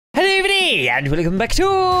Hey, and welcome back to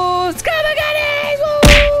Scrap Mechanics!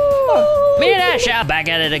 Me and Ash are back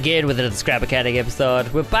at it again with another Scrap Mechanic episode.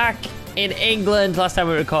 We're back in England. Last time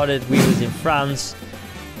we recorded, we was in France.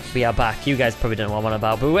 We are back. You guys probably don't know what I'm on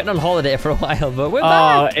about, but we went on holiday for a while, but we're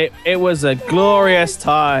back. Oh, it was a glorious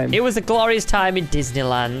time. It was a glorious time in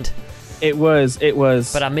Disneyland. It was.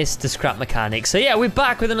 But I missed the Scrap Mechanic. So yeah, we're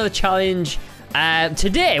back with another challenge.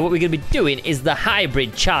 Today, what we're going to be doing is the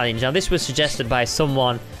hybrid challenge. Now, this was suggested by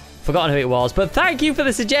someone. Forgotten who it was, but thank you for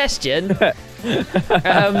the suggestion.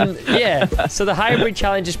 Yeah, so the hybrid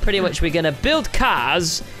challenge is pretty much we're going to build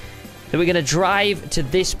cars that we're going to drive to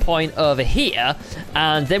this point over here,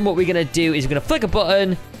 and then what we're going to do is we're going to flick a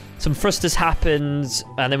button, some thrusters happens,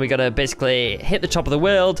 and then we're going to basically hit the top of the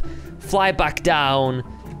world, fly back down,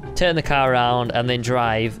 turn the car around, and then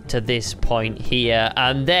drive to this point here,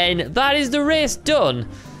 and then that is the race done.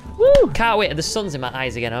 Woo! Can't wait. The sun's in my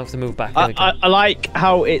eyes again. I have to move back. I like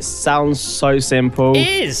how it sounds so simple. It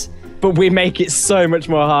is. But we make it so much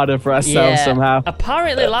more harder for ourselves somehow.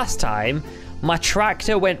 Apparently last time, my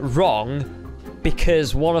tractor went wrong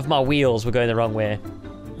because one of my wheels were going the wrong way.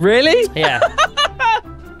 Really? Yeah.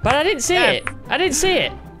 But I didn't see it. I didn't see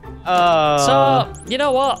it. So, you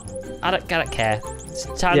know what? I don't care. It's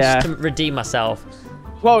time just to redeem myself.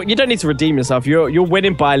 Well, you don't need to redeem yourself. You're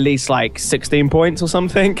winning by at least like 16 points or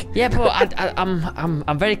something. Yeah, but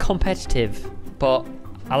I'm very competitive. But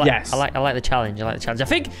I like the challenge. I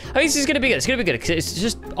think this is gonna be good. It's gonna be good because it's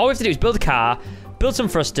just all we have to do is build a car, build some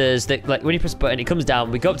thrusters that like when you press a button, it comes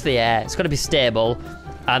down. We go up to the air. It's gonna be stable,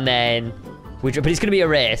 and then but it's gonna be a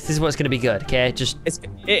race. This is what's gonna be good. Okay,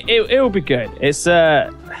 it'll be good. It's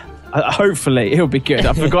hopefully it'll be good.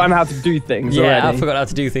 I've forgotten how to do things already. Yeah, I forgot how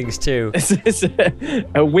to do things too. It's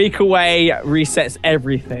a week away resets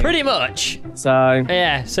everything. Pretty much. So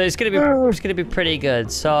yeah, so it's gonna be pretty good.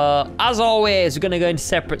 So as always, we're gonna go into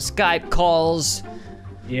separate Skype calls.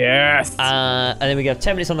 Yes. And then we got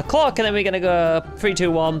 10 minutes on the clock, and then we're gonna go 3, 2,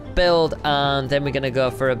 1, build, and then we're gonna go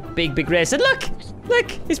for a big race. And look,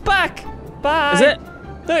 it's back. Bye. Is it?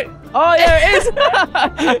 Look. Oh yeah,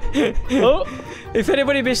 it is. Oh. If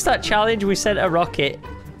anybody missed that challenge, we sent a rocket,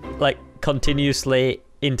 like, continuously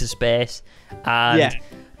into space. And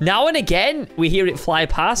now and again, we hear it fly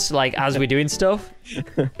past, like, as we're doing stuff.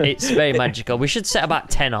 It's very magical. We should set about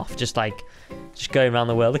 10 off, just going around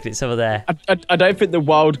the world. Look at it over there. I don't think the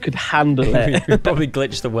world could handle it. We'd probably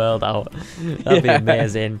glitch the world out. That'd be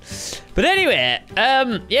amazing. But anyway,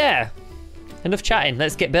 yeah. Enough chatting.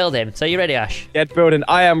 Let's get building. So you ready, Ash? Get building.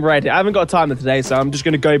 I am ready. I haven't got a timer today, so I'm just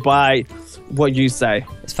going to go by what you say.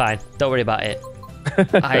 It's fine. Don't worry about it.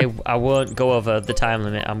 I won't go over the time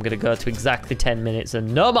limit. I'm going to go to exactly 10 minutes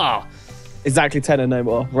and no more. Exactly 10 and no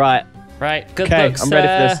more. Right. Good okay, luck, I'm ready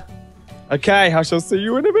for this. Okay, I shall see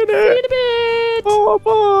you in a minute. See you in a bit. Oh,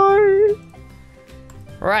 bye.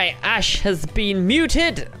 Right, Ash has been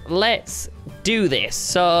muted. Let's do this.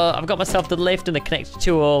 So I've got myself the lift and the connect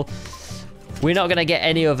tool. We're not going to get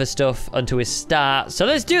any other stuff until we start. So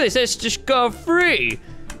let's do this. Let's just go 3,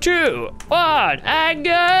 2, 1, and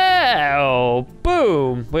go.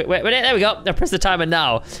 Boom. Wait, there we go. I press the timer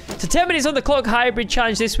now. So 10 minutes on the clock hybrid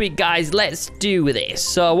challenge this week, guys. Let's do this.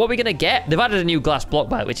 So what we're going to get, they've added a new glass block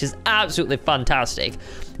by it, which is absolutely fantastic.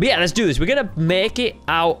 But yeah, let's do this. We're going to make it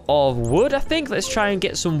out of wood, I think. Let's try and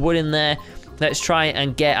get some wood in there. Let's try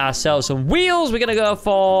and get ourselves some wheels. We're going to go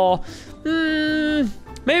for...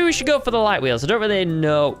 maybe we should go for the light wheels. I don't really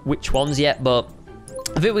know which ones yet, but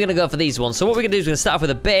I think we're going to go for these ones. So what we're going to do is we're going to start off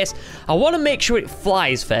with a base. I want to make sure it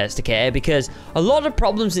flies first, okay? Because a lot of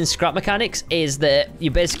problems in Scrap Mechanics is that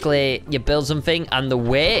you build something and the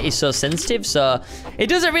weight is so sensitive, so it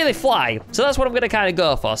doesn't really fly. So that's what I'm going to kind of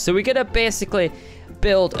go for. So we're going to basically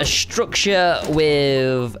build a structure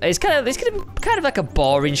with... It's going to be kind of like a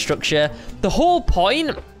boring structure. The whole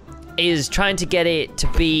point is trying to get it to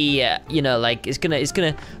be, you know, like it's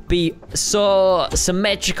gonna be so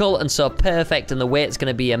symmetrical and so perfect, and the weight's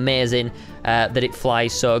gonna be amazing that it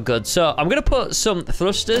flies so good. So I'm gonna put some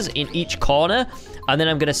thrusters in each corner, and then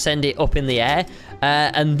I'm gonna send it up in the air,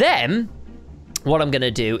 and then what I'm gonna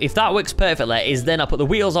do, if that works perfectly, is then I'll put the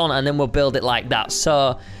wheels on, and then we'll build it like that.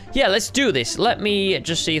 So yeah, let's do this. Let me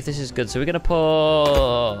just see if this is good. So we're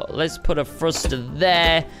gonna let's put a thruster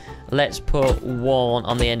there. Let's put one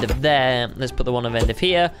on the end of there. Let's put the one on the end of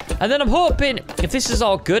here. And then I'm hoping, if this is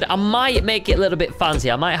all good, I might make it a little bit fancy.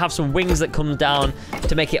 I might have some wings that come down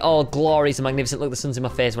to make it all glorious and magnificent. Look, the sun's in my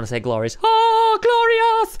face when I say glorious. Oh,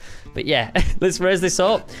 glorious! But yeah, let's raise this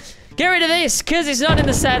up. Get rid of this, because it's not in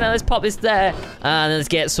the center. Let's pop this there. And let's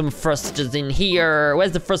get some thrusters in here.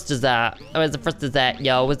 Where's the thrusters at? Where's the thrusters at?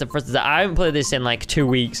 Yo, where's the thrusters at? I haven't played this in like 2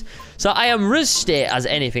 weeks. So I am rusty as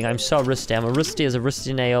anything. I'm so rusty. I'm as rusty as a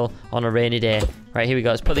rusty nail on a rainy day. Right, here we go.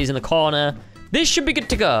 Let's put these in the corner. This should be good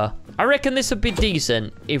to go. I reckon this would be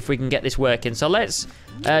decent if we can get this working. So let's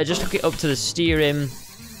just hook it up to the steering.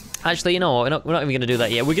 Actually, you know what? We're not even going to do that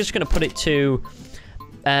yet. We're just going to put it to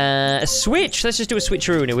a switch. Let's just do a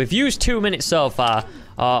switcheroo. We've used 2 minutes so far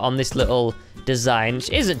on this little design,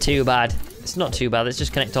 which isn't too bad. It's not too bad. Let's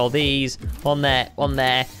just connect all these. One there, one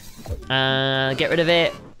there. Get rid of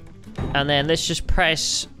it. And then let's just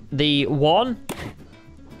press the 1.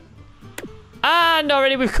 And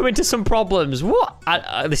already we've come into some problems. What?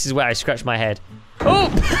 This is where I scratch my head.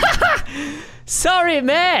 Oh! Sorry,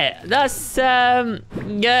 mate. That's,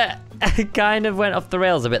 yeah, kind of went off the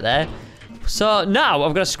rails a bit there. So now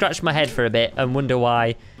I'm going to scratch my head for a bit and wonder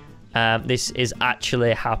why this is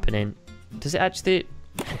actually happening. Does it actually...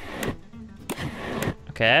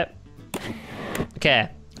 Okay. Okay.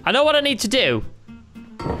 I know what I need to do.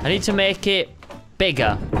 I need to make it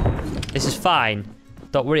bigger. This is fine.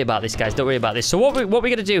 Don't worry about this, guys. Don't worry about this. So what we're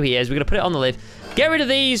going to do here is we're going to put it on the lift. Get rid of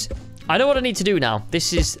these. I know what I need to do now.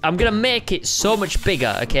 I'm going to make it so much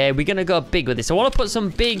bigger, okay? We're going to go big with this. I want to put some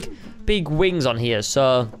big wings on here.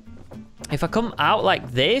 So if I come out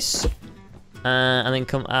like this and then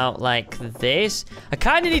come out like this, I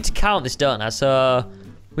kind of need to count this, don't I? So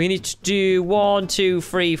we need to do 1, 2,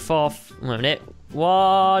 3, 4... Wait a minute.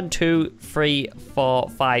 1, 2, 3, 4,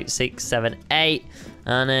 5, 6, 7, 8...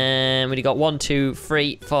 And then we got 1, 2,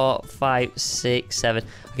 3, 4, 5, 6, 7.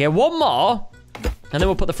 Okay, one more. And then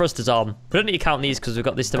we'll put the thrusters on. We don't need to count these because we've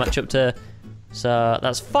got this to match up to. So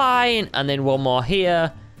that's fine. And then one more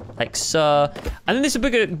here. Like so. And then this will be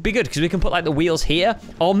good because we can put like the wheels here.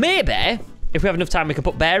 Or maybe, if we have enough time, we can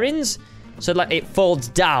put bearings. So like it folds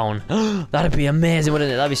down. That'd be amazing,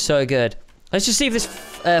 wouldn't it? That'd be so good. Let's just see if this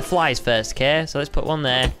flies first, okay? So let's put one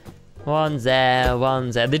there. One there, one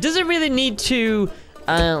there. There doesn't really need to...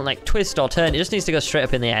 like twist or turn. It just needs to go straight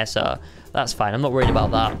up in the air, so that's fine. I'm not worried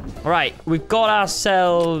about that. All right, we've got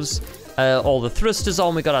ourselves all the thrusters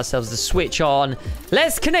on. We got ourselves the switch on.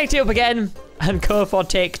 Let's connect it up again and go for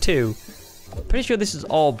take 2. Pretty sure this is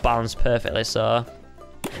all balanced perfectly, so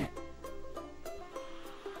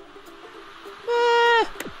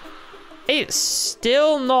it's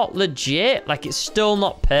still not legit. Like, it's still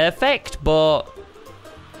not perfect, but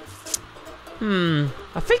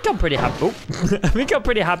I think I'm pretty happy. Oh. I think I'm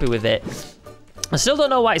pretty happy with it. I still don't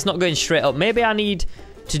know why it's not going straight up. Maybe I need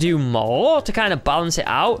to do more to kind of balance it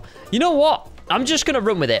out. You know what? I'm just going to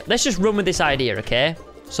run with it. Let's just run with this idea, okay?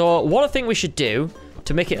 So what I think we should do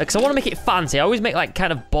to make it... Because I want to make it fancy. I always make like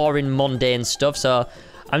kind of boring, mundane stuff. So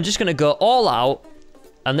I'm just going to go all out.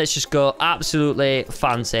 And let's just go absolutely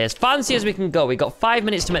fancy. As fancy as we can go. We've got 5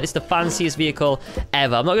 minutes to make this the fanciest vehicle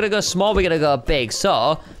ever. I'm not going to go small. We're going to go big.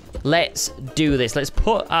 So... let's do this. Let's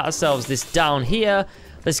put ourselves this down here.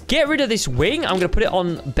 Let's get rid of this wing. I'm going to put it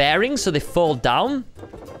on bearings so they fall down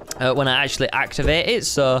when I actually activate it.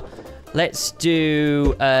 So let's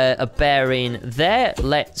do a bearing there.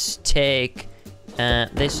 Let's take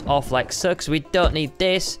this off like so because we don't need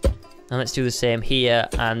this. And let's do the same here.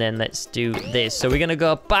 And then let's do this. So we're going to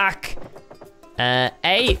go back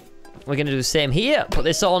 8. We're going to do the same here. Put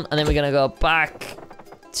this on. And then we're going to go back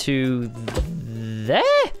to there.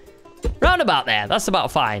 Round about there. That's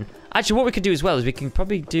about fine. Actually, what we could do as well is we can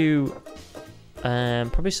probably do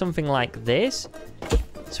probably something like this.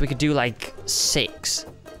 So we could do like 6.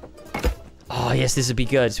 Oh, yes, this would be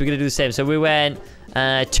good. So we're going to do the same. So we went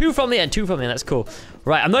 2 from the end, 2 from the end. That's cool.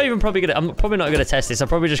 Right, I'm probably not going to test this. I'm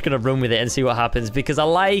probably just going to run with it and see what happens because I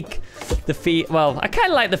like the I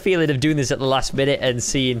kind of like the feeling of doing this at the last minute and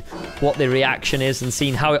seeing what the reaction is and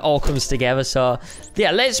seeing how it all comes together. So, yeah,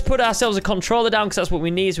 let's put ourselves a controller down because that's what we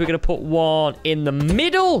need. So we're going to put one in the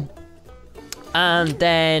middle. And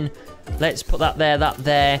then let's put that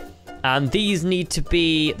there. And these need to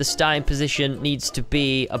be, the starting position needs to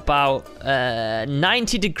be about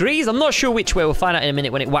 90 degrees. I'm not sure which way. We'll find out in a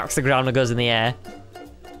minute when it whacks the ground and goes in the air.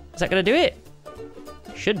 Is that going to do it?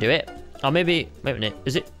 Should do it. Or maybe, wait a minute.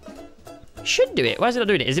 Is it? Should do it. Why is it not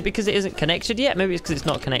doing it? Is it because it isn't connected yet? Maybe it's because it's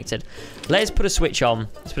not connected. Let's put a switch on.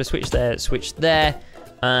 Let's put a switch there.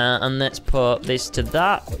 And let's put this to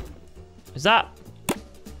that. Is that?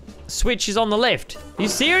 Switch is on the lift. Are you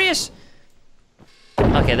serious?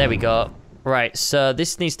 Okay, there we go. Right, so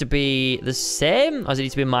this needs to be the same? Or does it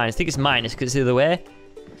need to be minus? I think it's minus because it's the other way.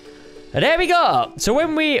 And there we go. So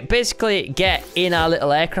when we basically get in our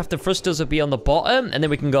little aircraft, the thrusters will be on the bottom. And then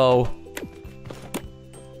we can go...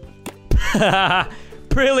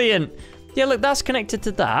 Brilliant. Yeah, look, that's connected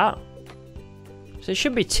to that. So it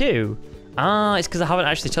should be 2. Ah, it's because I haven't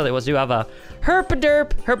actually told it what to do, have I?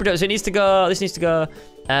 Herpaderp. So it needs to go, this needs to go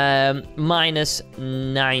minus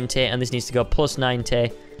 90, and this needs to go plus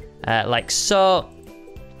 90. Like so.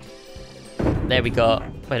 There we go.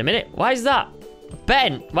 Wait a minute. Why is that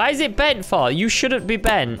bent? Why is it bent for? You shouldn't be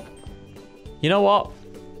bent. You know what?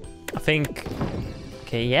 I think...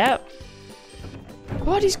 Okay, yeah.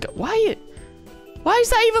 What is... Why is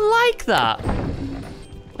that even like that?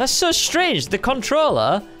 That's so strange. The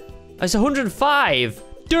controller is 105.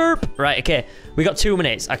 Derp. Right, okay. We got 2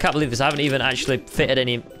 minutes. I can't believe this. I haven't even actually fitted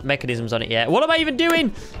any mechanisms on it yet. What am I even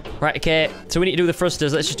doing? Right, okay. So we need to do the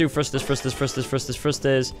thrusters. Let's just do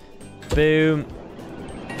thrusters. Boom.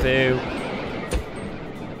 Boom.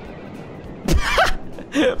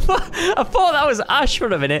 I thought that was Ash for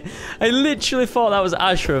a minute. I literally thought that was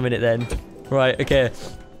Ash for a minute then. Right, okay.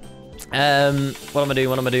 What am I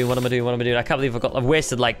doing? I can't believe I've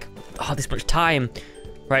wasted like, this much time.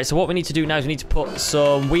 Right, so what we need to do now is we need to put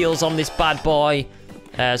some wheels on this bad boy.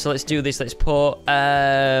 So let's do this. Let's put,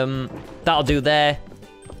 that'll do there.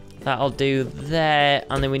 That'll do there.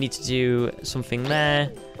 And then we need to do something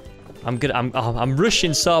there. I'm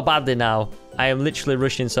rushing so badly now. I am literally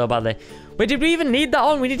rushing so badly. Wait, did we even need that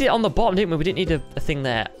on? We needed it on the bottom, didn't we? We didn't need a thing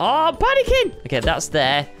there. Oh, I'm panicking. Okay, that's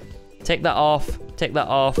there. Take that off. Take that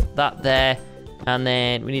off. That there. And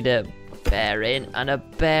then we need a bearing and a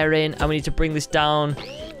bearing. And we need to bring this down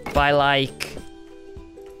by like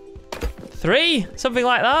 3? Something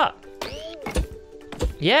like that.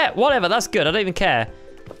 Yeah, whatever. That's good. I don't even care.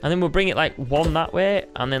 And then we'll bring it like 1 that way.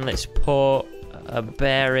 And then let's put a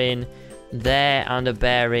bearing there and a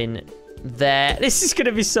bearing there. This is going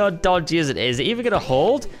to be so dodgy as it is. Is it even going to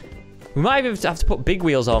hold? We might even have to put big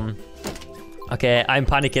wheels on. Okay, I'm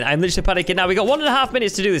panicking. I'm literally panicking now. We got 1.5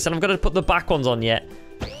 minutes to do this, and I'm going to put the back ones on yet.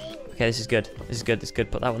 Okay, this is good. This is good. This is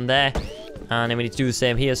good. Put that one there. And then we need to do the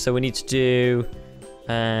same here. So we need to do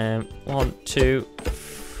 1, 2,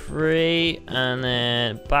 3. And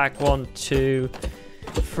then back 1, 2,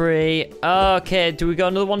 3. Okay, do we go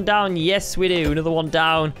another one down? Yes, we do. Another one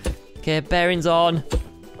down. Okay, bearings on.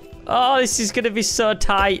 Oh, this is going to be so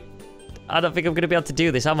tight. I don't think I'm going to be able to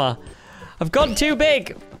do this, am I? I've gone too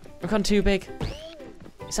big. I've gone too big.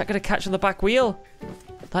 Is that going to catch on the back wheel?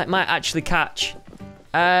 That might actually catch.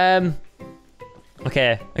 Okay.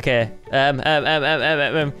 Okay,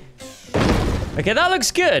 that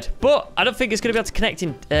looks good. But I don't think it's going to be able to connect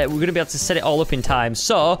in. We're going to be able to set it all up in time.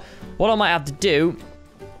 So, what I might have to do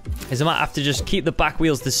is I might have to just keep the back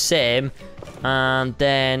wheels the same. And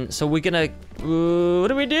then, so we're going to... what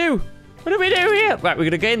do we do? What do we do here? Right, we're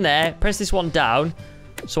going to go in there, press this one down,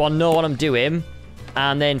 so I know what I'm doing.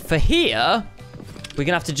 And then for here, we're going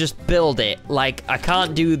to have to just build it. Like, I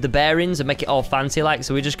can't do the bearings and make it all fancy like,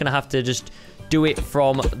 so we're just going to have to just do it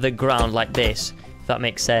from the ground like this, if that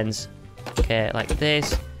makes sense. Okay, like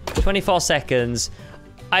this. 24 seconds.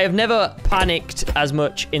 I have never panicked as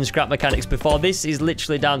much in scrap mechanics before. This is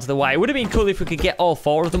literally down to the wire. It would have been cool if we could get all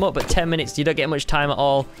 4 of them up, but 10 minutes, you don't get much time at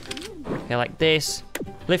all. Okay, like this.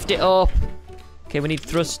 Lift it up. Okay, we need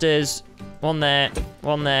thrusters. 1 there,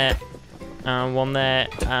 1 there, and 1 there.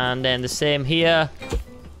 And then the same here.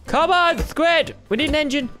 Come on, Squid! We need an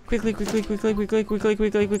engine. Quickly, quickly, quickly, quickly, quickly,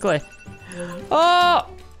 quickly, quickly. Oh!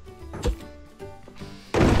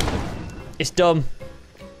 It's dumb.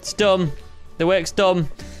 It's dumb. The work's dumb.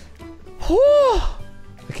 Whew.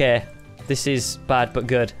 Okay, this is bad but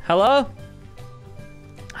good. Hello?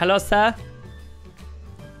 Hello, sir?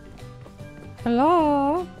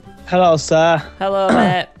 Hello? Hello, sir. Hello,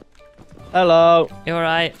 mate. Hello. You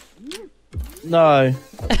alright? No.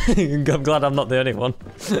 I'm glad I'm not the only one.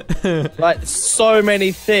 Like, so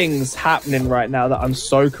many things happening right now that I'm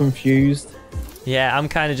so confused. Yeah, I'm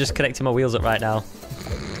kind of just connecting my wheels up right now.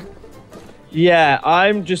 Yeah,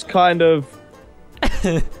 I'm just kind of...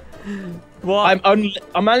 What?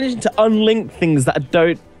 I'm managing to unlink things that I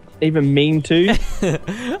don't even mean to.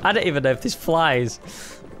 I don't even know if this flies.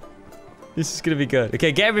 This is going to be good.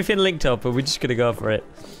 Okay, get everything linked up and we're just going to go for it.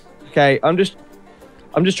 Okay, I'm just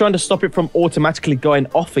trying to stop it from automatically going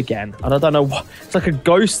off again. And I don't know what... It's like a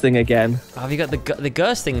ghost thing again. Oh, have you got the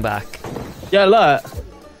ghost thing back? Yeah, look.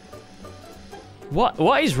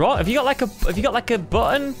 What is wrong? Have you got like a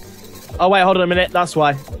button? Oh, wait, hold on a minute. That's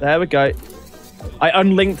why. There we go. I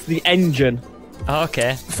unlinked the engine. Oh,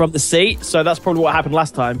 okay. From the seat, so that's probably what happened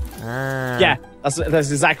last time. Ah. Yeah, that's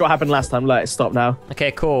exactly what happened last time. Look, stop now.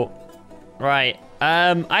 Okay, cool. Right.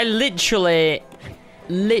 I literally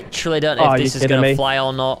don't know if this is gonna fly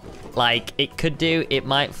or not. Like, it could do, it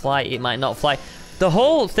might fly, it might not fly. The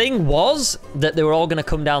whole thing was that they were all gonna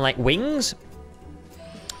come down like wings.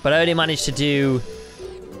 but I only managed to do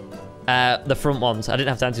the front ones. I didn't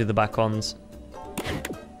have time to do the back ones.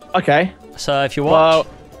 Okay. So if you watch... Well,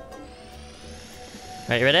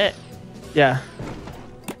 Right, you ready? yeah.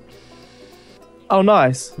 Oh,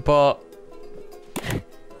 nice. But... It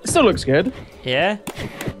still looks good. Yeah?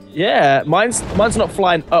 Yeah, mine's not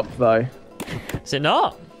flying up, though. Is it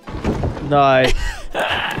not? No.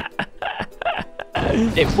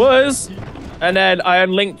 It was, and then I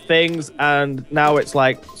unlinked things, and now it's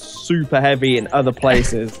like super heavy in other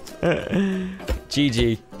places.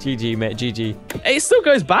 GG. GG, mate. GG. It still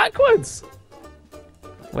goes backwards.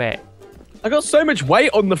 Wait. I got so much weight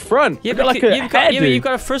on the front. Yeah, I got but like a hairdo. you've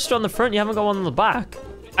got a thruster on the front. You haven't got one on the back.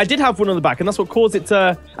 I did have one on the back, and that's what caused it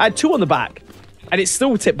to... I had two on the back, and it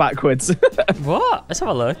still tipped backwards. What? Let's have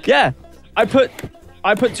a look. Yeah. I put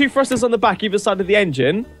two thrusters on the back either side of the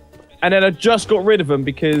engine, and then I just got rid of them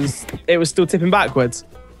because it was still tipping backwards.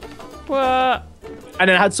 What? And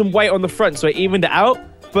then I had some weight on the front, so it evened it out,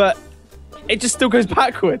 but it just still goes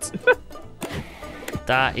backwards.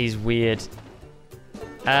 That is weird.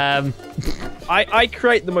 I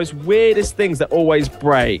create the most weirdest things that always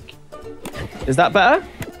break. Is that better?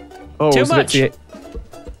 Oh, Too it's a bit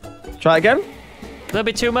much. Try it again. A little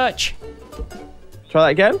bit too much. Try that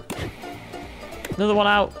again. Another one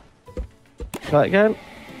out. Try it again.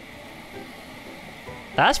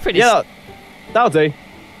 That's pretty... Yeah, that'll do.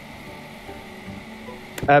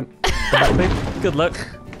 Come back, please. Good luck.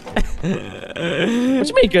 What do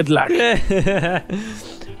you mean good luck?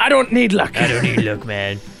 I don't need luck. I don't need luck,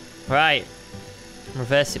 man. Right.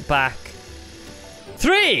 Reverse it back.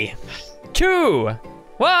 3, 2,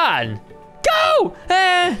 1. Go!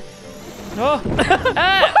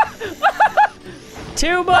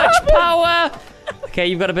 Too much power. Okay,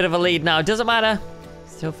 you've got a bit of a lead now. Doesn't matter.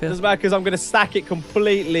 Still feels... Doesn't matter because I'm going to stack it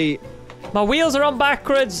completely. My wheels are on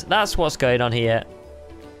backwards. That's what's going on here.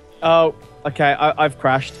 Oh, okay. I've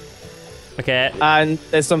crashed. Okay. And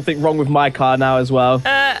there's something wrong with my car now as well.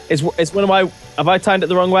 It's one of my... Have I turned it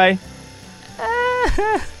the wrong way?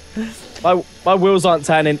 My wheels aren't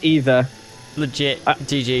turning either. Legit.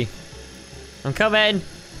 GG. I'm coming.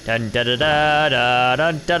 Dun, da, da, da, da,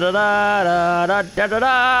 dun, da, da, da, da, da, da,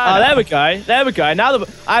 da. Oh, there we go. There we go. Now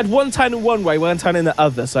I had one turning one way, one turning the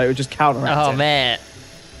other, so it would just counteract it. Oh, man.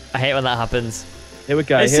 I hate when that happens. Here we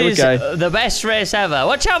go. This Here we is go. the best race ever.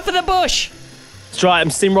 Watch out for the bush. That's right. I'm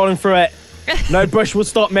steamrolling through it. No bush will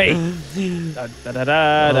stop me. Da, da, da,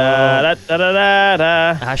 da, da, da, da, da,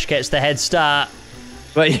 da. Ash gets the head start.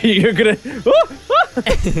 But you're gonna...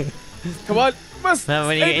 Come on. Must Now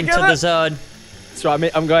when you stay get into together. the zone. That's right,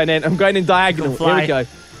 mate. I'm going in. I'm going in diagonal. Go Here we go.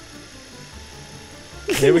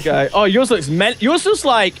 Here we go. Oh, yours looks yours looks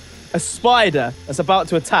like a spider that's about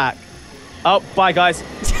to attack. Oh, bye, guys.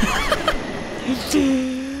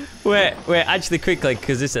 Wait, actually quickly,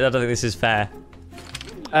 because I don't think this is fair.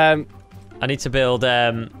 I need to build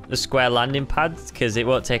the square landing pads because it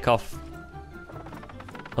won't take off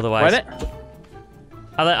otherwise. Right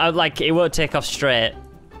it? It won't take off straight.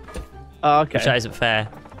 Oh, okay. Which isn't fair.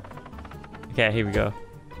 Okay, here we go.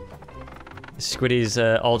 Squiddy's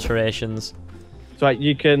alterations. That's right.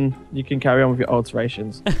 You can carry on with your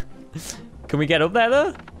alterations. Can we get up there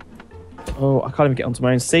though? Oh, I can't even get onto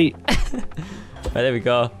my own seat. Right, there we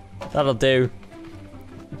go. That'll do.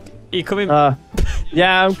 Are you coming?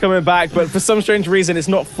 Yeah, I'm coming back, but for some strange reason, it's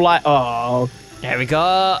not fly. Oh. There we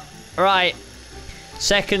go. Right.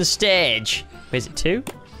 Second stage. Is it 2?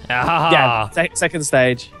 Ah. Yeah, second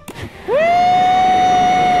stage. Oh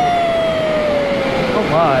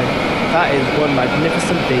my. That is one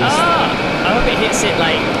magnificent beast. Ah, I hope it hits it,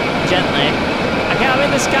 like, gently. Okay, I'm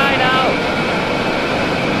in the sky now.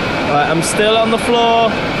 Right, I'm still on the floor.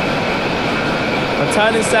 My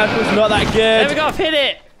turning circle's not that good. There we go, I've hit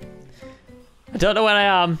it. I don't know where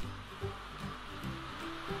I am.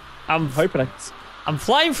 I'm hoping I'm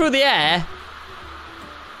flying through the air.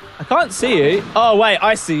 I can't see you. Oh, wait,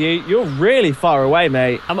 I see you. You're really far away,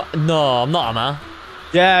 mate. No, I'm not, am I?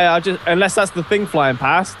 Yeah, unless that's the thing flying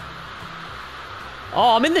past.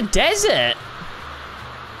 Oh, I'm in the desert.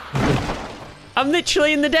 I'm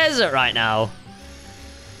literally in the desert right now.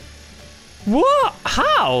 What?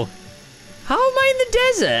 How? How am I in the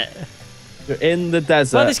desert? You're in the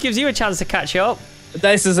desert. Well, this gives you a chance to catch up.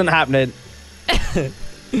 This isn't happening.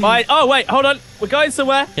 Oh, wait, hold on. We're going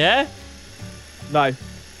somewhere. Yeah? No.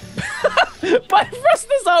 My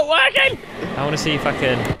thrusters aren't working. I want to see if I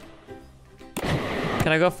can...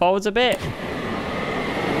 Can I go forwards a bit?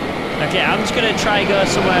 Okay, I'm just going to try and go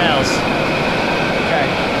somewhere else. Okay.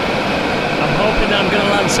 I'm hoping that I'm going to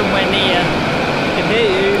land somewhere near. I can hear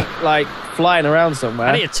you, like, flying around somewhere.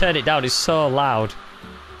 I need to turn it down. It's so loud.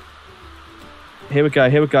 Here we go.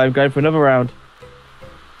 I'm going for another round.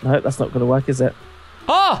 No, that's not going to work, is it?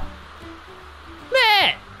 Oh!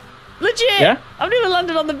 Mate! Legit! Yeah? I've nearly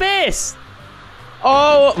landed on the base.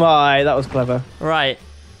 Oh my, that was clever. Right.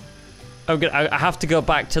 I have to go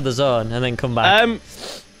back to the zone and then come back.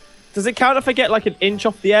 Does it count if I get like an inch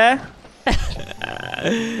off the air?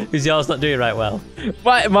 Because yours not doing right well.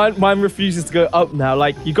 Mine refuses to go up now.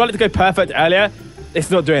 Like, you got it to go perfect earlier. It's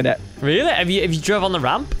not doing it. Really? Have you drove on the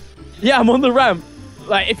ramp? Yeah, I'm on the ramp.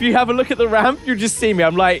 Like, if you have a look at the ramp, you'll just see me.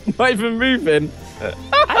 I'm like, not even moving.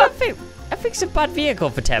 I think it's a bad vehicle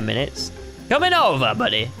for 10 minutes. Coming over,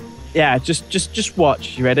 buddy. Yeah, just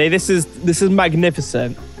watch. You ready? This is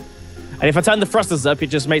magnificent. And if I turn the thrusters up, it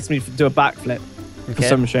just makes me do a backflip. Okay. For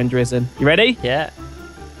some strange reason. You ready? Yeah.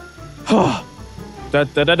 da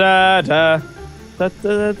da da da da da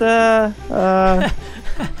da da.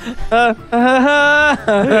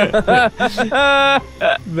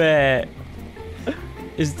 Mate.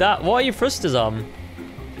 Is that... What are your thrusters on?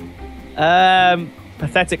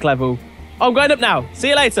 Pathetic level. Oh, I'm going up now. See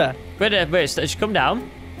you later. Wait, just come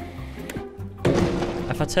down.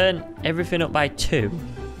 If I turn everything up by 2...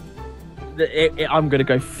 I'm going to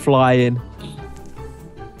go flying.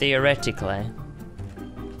 Theoretically,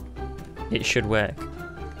 it should work.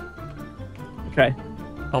 Okay.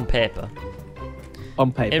 On paper.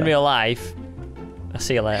 On paper. In real life, I'll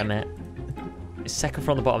see you later, mate. It's second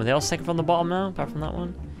from the bottom. Are they all second from the bottom now, apart from that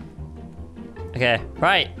one? Okay,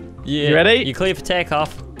 right. Yeah. You ready? You clear for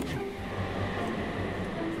takeoff.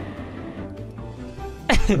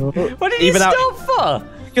 What did you stop for?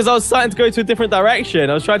 Because I was starting to go to a different direction.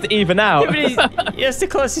 I was trying to even out. Yeah, it's the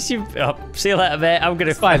closest you... Oh, see you later, mate. I'm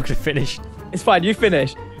gonna finish. It's fine. You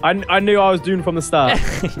finish. I knew I was doomed from the start.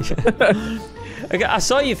 Okay, I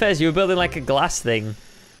saw you first. You were building like a glass thing.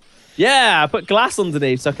 Yeah, I put glass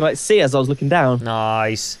underneath so I can like see as I was looking down.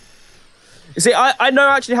 Nice. You see, I know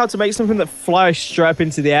actually how to make something that flies straight up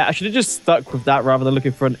into the air. I should have just stuck with that rather than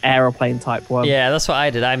looking for an aeroplane type one. Yeah, that's what I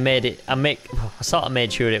did. I sort of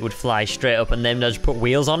made sure it would fly straight up and then I just put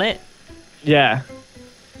wheels on it. Yeah.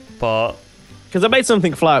 But... Because I made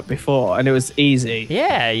something fly up before and it was easy.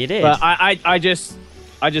 Yeah, you did. But I just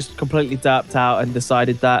completely dapped out and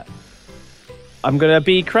decided that I'm going to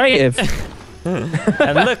be creative.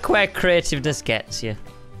 And look where creativeness gets you.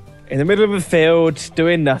 In the middle of a field,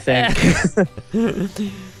 doing nothing.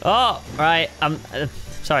 Oh, right. I'm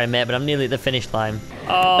sorry, mate, but I'm nearly at the finish line.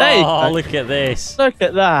 Oh, hey, look at this. Look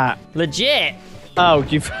at that. Legit. Oh,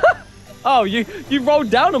 you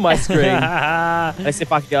rolled down on my screen. Let's see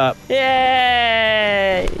if I can get up.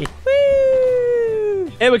 Yay! Woo!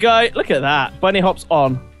 Here we go. Look at that. Bunny hops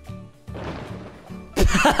on.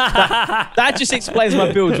 that just explains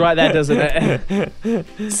my build right there, doesn't it?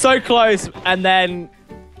 So close, and then...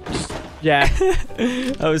 Yeah.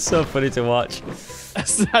 That was so funny to watch.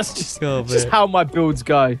 That's just how my builds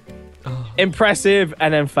go. Oh. Impressive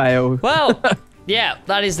and then fail. Well, yeah,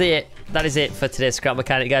 that is it. That is it for today's Scrap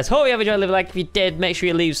Mechanic, guys. Hope you have enjoyed. Leave a like if you did. Make sure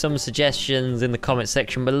you leave some suggestions in the comment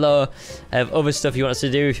section below of other stuff you want us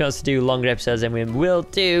to do. If you want us to do longer episodes, then we will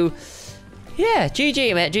do. Yeah,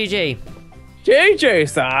 GG, mate. GG. GG,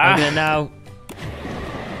 sir. I'm gonna now...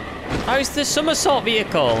 Oh, it's the somersault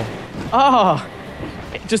vehicle. Oh,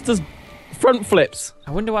 it just does front flips.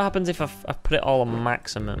 I wonder what happens if I put it all on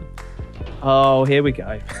maximum. Oh, here we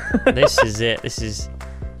go. This is it. This is...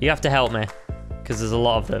 You have to help me, because there's a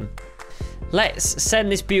lot of them. Let's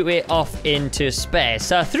send this beauty off into space.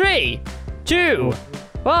 So 3, 2,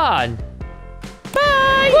 1.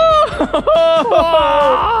 Bye!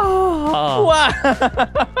 Wow.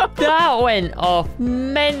 That went off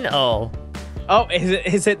mental. Oh,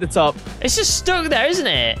 it's hit the top. It's just stuck there, isn't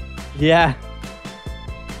it? Yeah.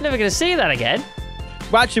 Never gonna see that again.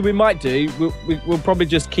 Well, actually, we might do. We'll probably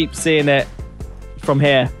just keep seeing it from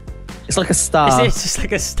here. It's like a star. It's just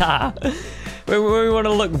like a star. When we want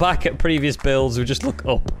to look back at previous builds, we just look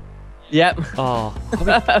up. Yep. Oh,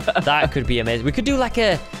 that could be amazing. We could do like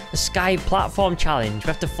a sky platform challenge. We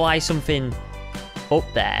have to fly something up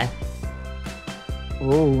there.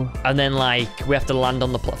 Oh. And then like we have to land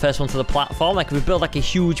on the first one to the platform. Like if we build like a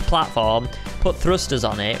huge platform, put thrusters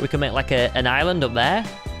on it, we can make like an island up there.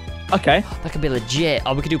 Okay. That could be legit.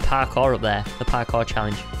 Or we could do parkour up there. The parkour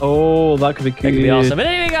challenge. Oh, that could be good. That could be awesome. But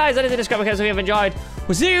anyway, guys, that is it. Subscribe if you have enjoyed.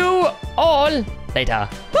 We'll see you all later.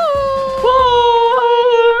 Bye.